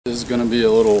This is going to be a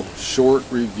little short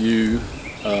review,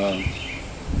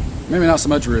 maybe not so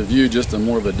much a review, just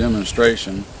more of a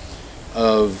demonstration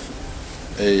of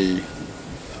a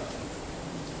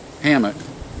hammock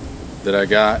that I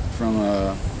got from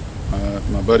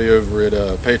my buddy over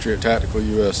at Patriot Tactical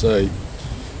USA.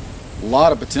 A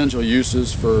lot of potential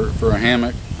uses for a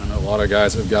hammock. I know a lot of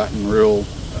guys have gotten real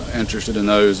interested in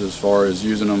those as far as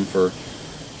using them for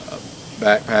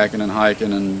backpacking and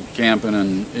hiking and camping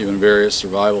and even various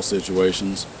survival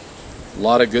situations. A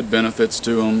lot of good benefits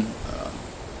to them,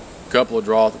 a couple of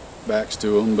drawbacks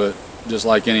to them, but just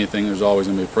like anything, there's always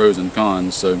going to be pros and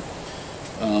cons. So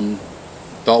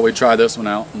thought we'd try this one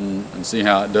out and see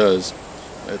how it does.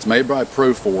 It's made by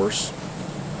ProForce.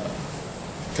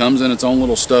 Comes in its own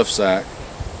little stuff sack,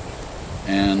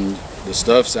 and the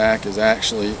stuff sack is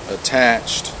actually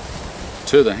attached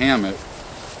to the hammock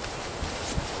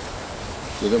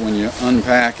so that when you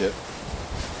unpack it,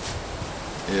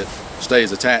 it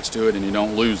stays attached to it and you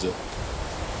don't lose it.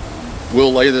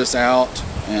 We'll lay this out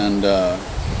and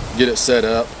get it set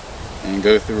up and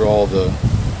go through all the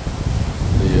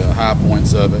high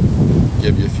points of it,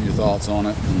 give you a few thoughts on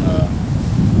it,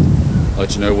 and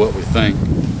let you know what we think.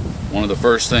 One of the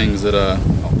first things that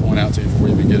I'll point out to you before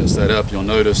you even get it set up, you'll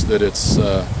notice that it's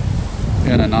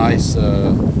in a nice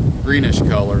greenish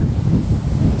color,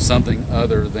 something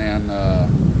other than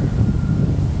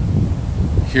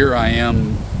here I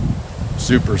am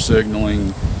super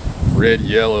signaling red,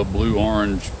 yellow, blue,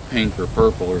 orange, pink, or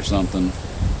purple or something.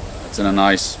 It's in a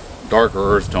nice darker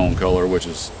earth tone color, which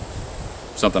is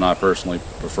something I personally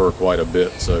prefer quite a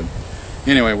bit. So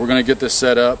anyway, we're going to get this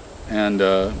set up, and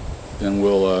then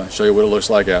we'll show you what it looks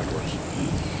like afterwards.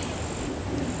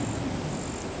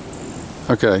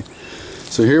 Okay,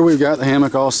 so here we've got the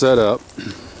hammock all set up,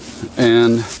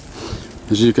 and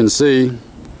as you can see,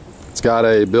 it's got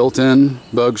a built-in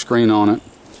bug screen on it.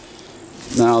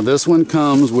 Now this one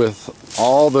comes with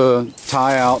all the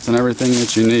tie outs and everything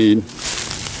that you need.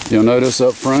 You'll notice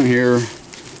up front here,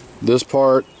 this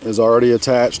part is already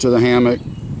attached to the hammock.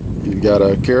 You've got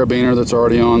a carabiner that's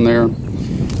already on there,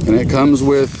 and it comes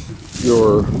with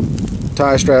your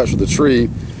tie straps for the tree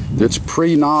that's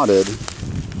pre-knotted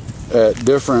at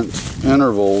different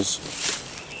intervals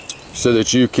so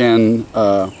that you can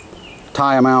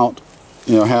tie them out,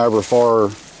 you know, however far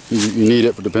you need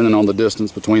it, depending on the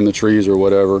distance between the trees or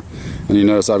whatever. And you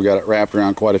notice I've got it wrapped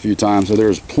around quite a few times, so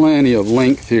there's plenty of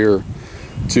length here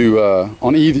to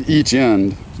on each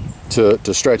end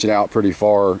to stretch it out pretty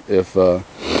far, if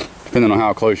depending on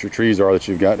how close your trees are that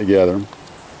you've got together.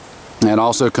 And it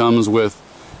also comes with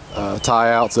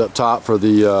tie outs up top for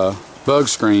the bug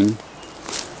screen,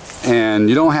 and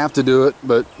you don't have to do it,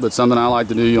 but something I like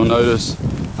to do, you'll notice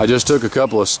I just took a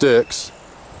couple of sticks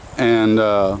and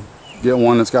get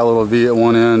one that's got a little V at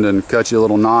one end and cut you a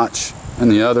little notch in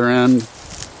the other end,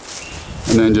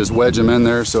 and then just wedge them in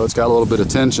there so it's got a little bit of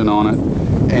tension on it,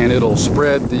 and it'll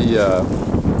spread the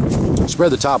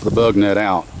top of the bug net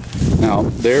out. Now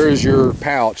there is your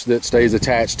pouch that stays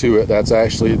attached to it. That's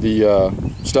actually the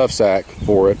stuff sack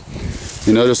for it.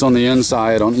 You notice on the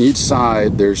inside, on each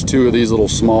side, there's two of these little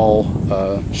small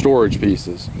storage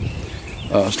pieces,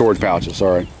 storage pouches,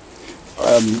 sorry.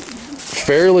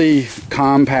 Fairly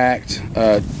compact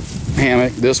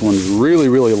hammock. This one's really,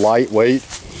 really lightweight.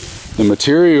 The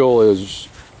material is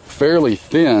fairly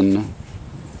thin,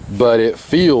 but it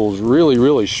feels really,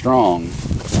 really strong.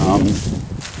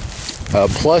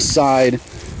 Plus side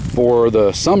for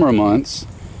the summer months,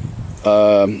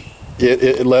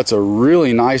 it lets a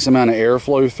really nice amount of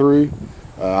airflow through.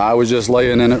 I was just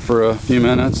laying in it for a few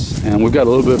minutes, and we've got a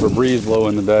little bit of a breeze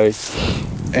blowing today,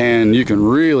 and you can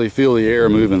really feel the air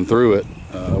moving through it,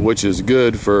 which is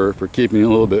good for keeping it a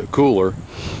little bit cooler.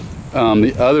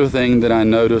 The other thing that I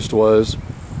noticed was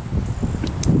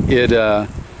it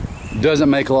doesn't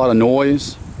make a lot of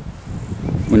noise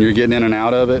when you're getting in and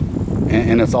out of it,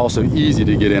 and it's also easy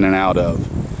to get in and out of.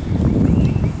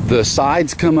 The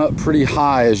sides come up pretty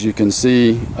high, as you can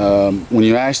see. When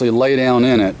you actually lay down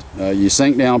in it, you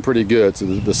sink down pretty good, so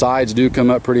the sides do come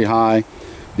up pretty high.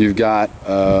 You've got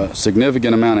a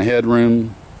significant amount of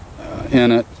headroom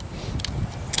in it.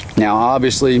 Now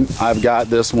obviously I've got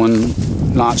this one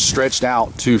not stretched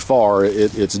out too far.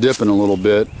 It's dipping a little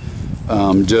bit,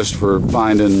 just for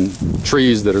finding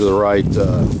trees that are the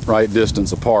right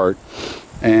distance apart.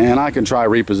 And I can try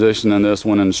repositioning this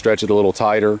one and stretch it a little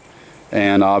tighter,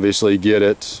 and obviously get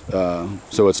it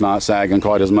so it's not sagging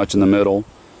quite as much in the middle.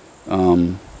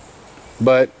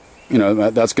 But you know,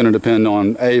 that's going to depend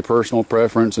on A, personal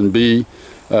preference, and B,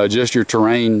 just your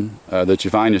terrain that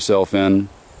you find yourself in,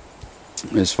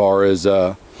 as far as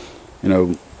you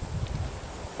know,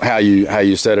 how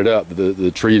you set it up,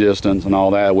 the tree distance and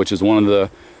all that, which is one of the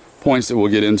points that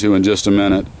we'll get into in just a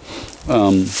minute.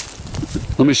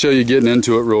 Let me show you getting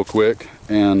into it real quick,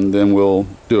 and then we'll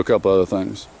do a couple other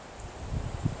things.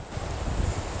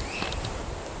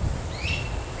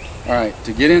 Alright,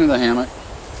 to get into the hammock,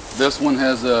 this one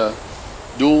has a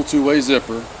dual two-way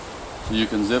zipper, so you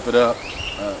can zip it up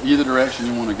either direction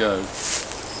you want to go.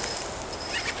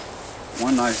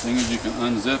 One nice thing is you can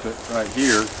unzip it right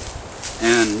here,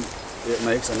 and it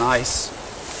makes a nice,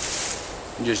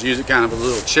 you just use it kind of a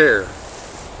little chair.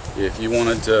 If you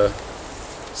wanted to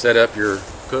set up your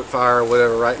cook fire or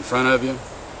whatever right in front of you,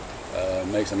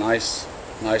 makes a nice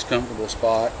comfortable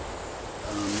spot.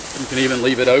 You can even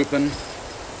leave it open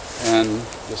and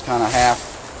just kind of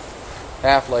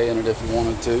half lay in it if you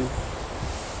wanted to.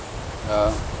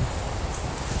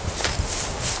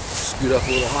 Scoot up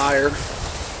a little higher,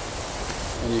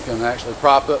 and you can actually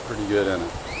prop up pretty good in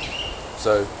it.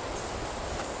 So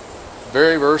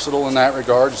very versatile in that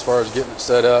regard as far as getting it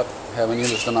set up, having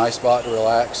just a nice spot to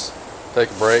relax,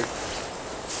 take a break.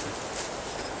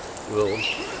 We'll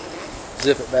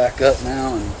zip it back up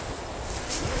now and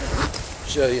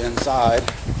show you inside.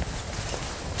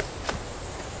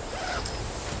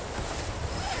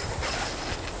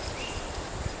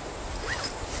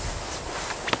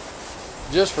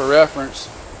 Just for reference,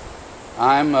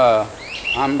 I'm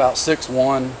about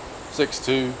 6'1",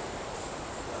 6'2",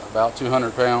 about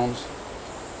 200 pounds,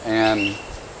 and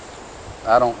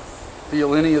I don't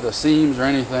feel any of the seams or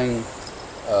anything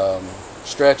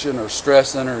stretching or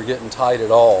stressing or getting tight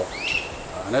at all.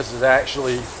 And this is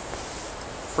actually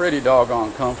pretty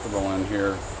doggone comfortable in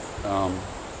here.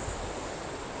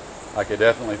 I could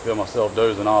definitely feel myself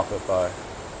dozing off if I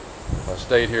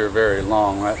stayed here very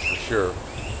long, that's for sure.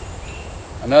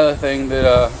 Another thing that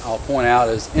I'll point out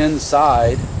is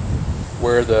inside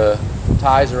where the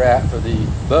ties are at for the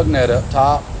bug net up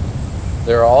top,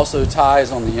 there are also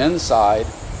ties on the inside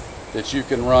that you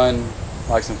can run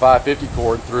like some 550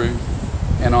 cord through,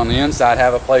 and on the inside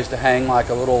have a place to hang like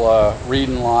a little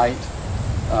reading light,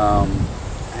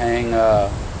 hang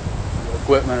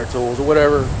equipment or tools or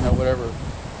whatever, you know, whatever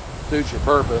suits your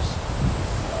purpose.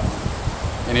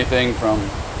 Anything from,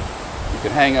 you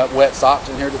can hang up wet socks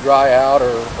in here to dry out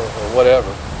or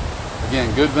whatever.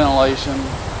 Again, good ventilation.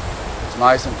 It's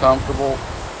nice and comfortable.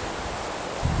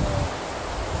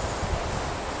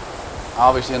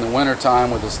 Obviously in the winter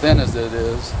time, with as thin as it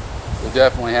is, we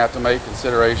definitely have to make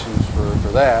considerations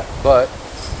for that, but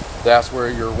that's where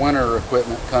your winter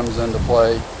equipment comes into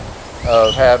play,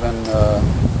 of having a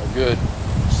good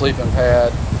sleeping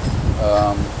pad,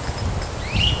 a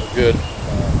good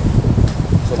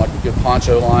like a good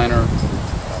poncho liner,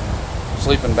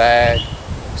 sleeping bag,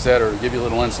 etc., to give you a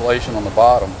little insulation on the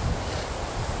bottom.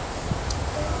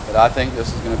 But I think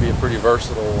this is going to be a pretty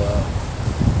versatile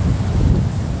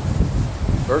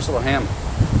hammock.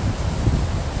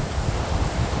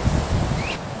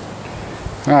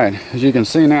 Alright, as you can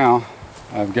see now,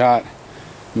 I've got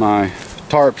my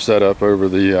tarp set up over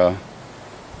the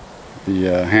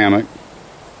hammock,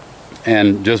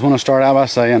 and just want to start out by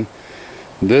saying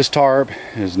this tarp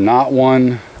is not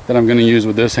one that I'm going to use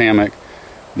with this hammock.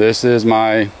 This is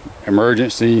my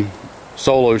emergency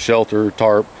solo shelter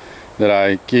tarp that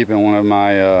I keep in one of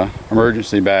my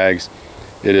emergency bags.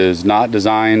 It is not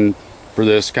designed for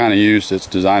this kind of use. It's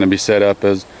designed to be set up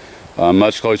as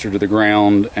much closer to the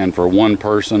ground and for one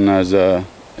person as a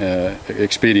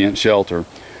expedient shelter.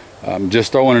 I'm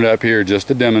just throwing it up here just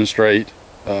to demonstrate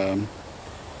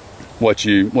what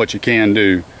you can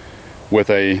do with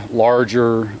a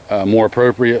larger, more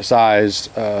appropriate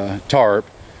sized tarp.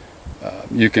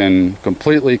 You can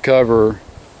completely cover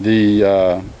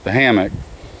the hammock,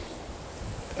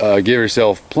 give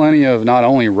yourself plenty of not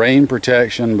only rain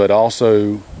protection but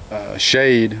also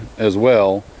shade as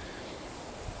well,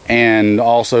 and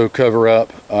also cover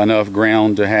up enough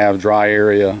ground to have dry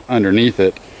area underneath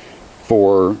it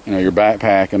for, you know, your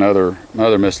backpack and other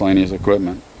miscellaneous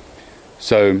equipment.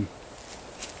 So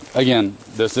again,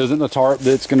 this isn't the tarp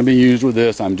that's going to be used with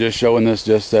this. I'm just showing this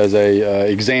just as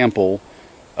a example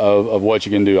of what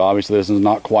you can do. Obviously this is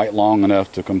not quite long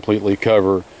enough to completely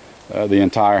cover the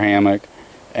entire hammock,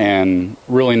 and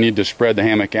really need to spread the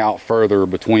hammock out further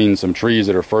between some trees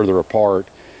that are further apart.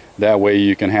 That way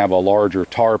you can have a larger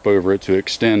tarp over it to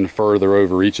extend further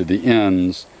over each of the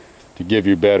ends to give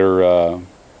you better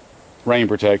rain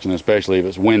protection, especially if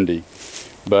it's windy.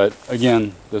 But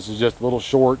again, this is just a little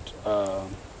short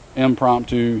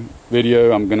impromptu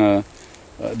video. I'm gonna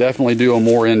definitely do a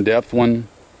more in-depth one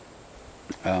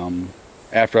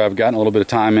after I've gotten a little bit of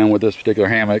time in with this particular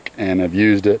hammock and have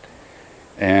used it.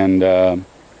 And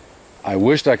I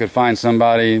wished I could find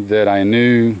somebody that I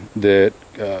knew that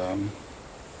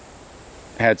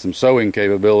had some sewing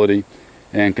capability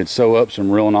and could sew up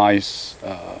some real nice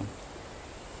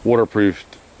waterproof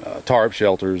tarp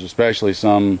shelters, especially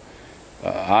some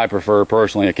I prefer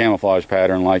personally a camouflage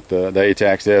pattern like the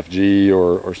ATAX FG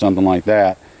or something like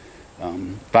that.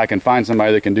 If I can find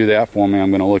somebody that can do that for me,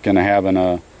 I'm going to look into having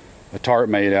a tarp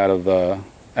made out of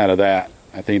that.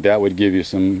 I think that would give you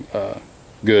some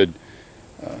good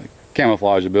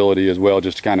camouflage ability as well,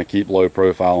 just to kind of keep low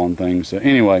profile on things. So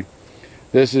anyway,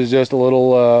 this is just a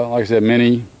little, like I said,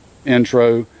 mini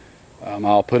intro.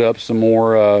 I'll put up some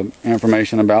more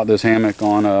information about this hammock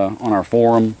on our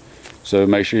forum, so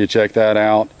make sure you check that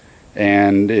out.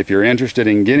 And if you're interested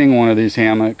in getting one of these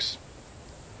hammocks,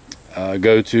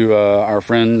 go to our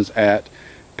friends at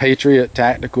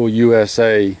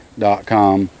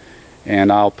patriottacticalusa.com,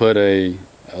 and I'll put a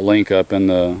link up in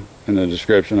the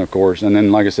description, of course. And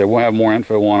then, like I said, we'll have more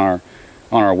info on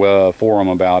our forum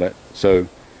about it. So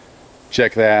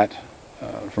check that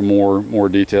for more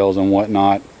details and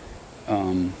whatnot.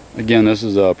 Again, this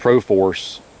is a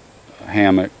ProForce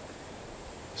hammock,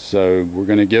 so we're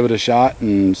going to give it a shot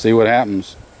and see what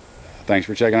happens. Thanks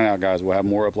for checking it out, guys. We'll have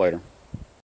more up later.